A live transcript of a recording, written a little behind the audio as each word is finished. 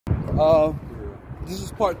This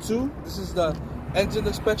is part 2. This is the engine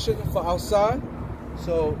inspection for outside.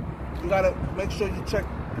 So you gotta make sure you check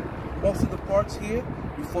most of the parts here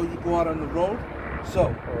before you go out on the road.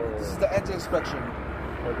 So this is the engine inspection.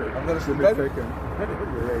 Okay. I'm gonna give me a second.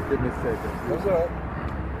 Give me a second. That's all right.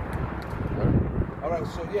 All right.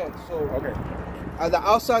 So yeah. So okay. At the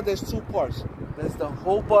outside, there's 2 parts. There's the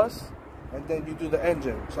whole bus, and then you do the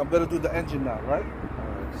engine. So I'm gonna do the engine now, right?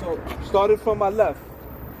 So starting from my left,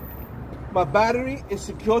 my battery is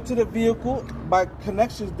secured to the vehicle. My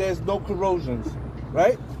connections, there's no corrosions,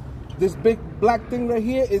 right? This big black thing right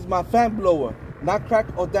here is my fan blower, not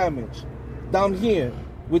cracked or damaged. Down here,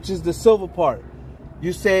 which is the silver part,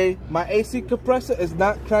 you say my AC compressor is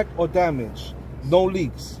not cracked or damaged, no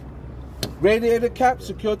leaks. Radiator cap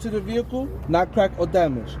secured to the vehicle, not cracked or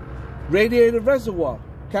damaged. Radiator reservoir,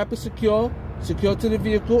 cap is secure to the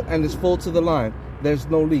vehicle, and is full to the line. There's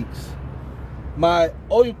no leaks. My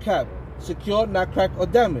oil cap, secure, not cracked or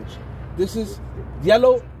damaged. This is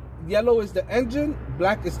yellow. Yellow is the engine,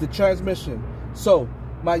 black is the transmission. So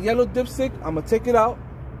my yellow dipstick, I'm gonna take it out,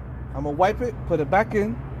 I'm gonna wipe it, put it back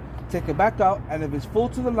in, take it back out, and if it's full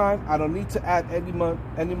to the line, I don't need to add any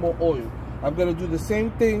more oil. I'm gonna do the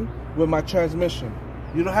same thing with my transmission.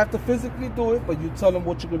 You don't have to physically do it, but you tell them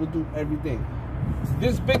what you're gonna do every day.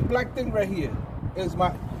 This big black thing right here is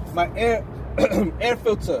my air air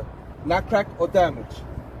filter, not cracked or damaged.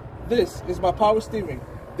 This is my power steering.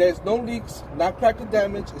 There's no leaks, not cracked or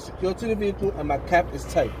damaged. It's secure to the vehicle, and my cap is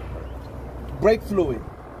tight. Brake fluid,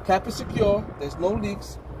 cap is secure. There's no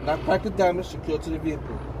leaks, not cracked or damaged. Secure to the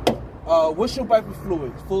vehicle. Windshield wiper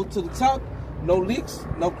fluid, full to the top. No leaks,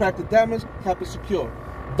 no cracked or damaged. Cap is secure.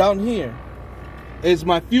 Down here is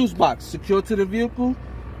my fuse box, secure to the vehicle,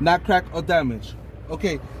 not cracked or damaged.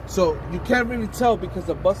 Okay, so you can't really tell because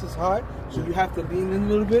the bus is high, so you have to lean in a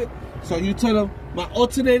little bit. So you tell them my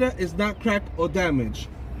alternator is not cracked or damaged.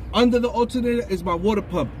 Under the alternator is my water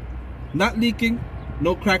pump, not leaking,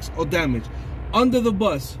 no cracks or damage. Under the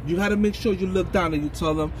bus, you have to make sure you look down and you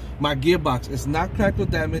tell them my gearbox is not cracked or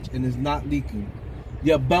damaged and is not leaking.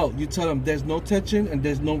 Your belt, you tell them there's no tension and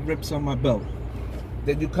there's no rips on my belt.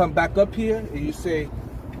 Then you come back up here and you say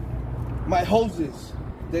my hoses,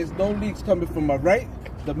 there's no leaks coming from my right,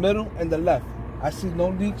 the middle, and the left. I see no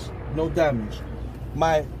leaks, no damage.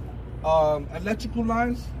 My electrical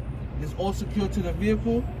lines is all secure to the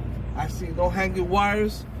vehicle. I see no hanging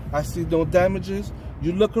wires. I see no damages.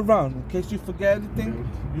 You look around in case you forget anything.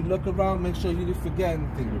 You look around, make sure you didn't forget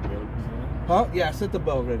anything. Huh? Yeah, I said the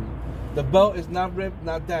belt already. The belt is not ripped,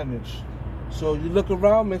 not damaged. So you look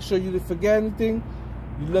around, make sure you didn't forget anything.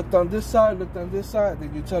 You looked on this side,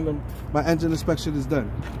 then you tell them my engine inspection is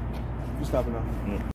done. You stop it now.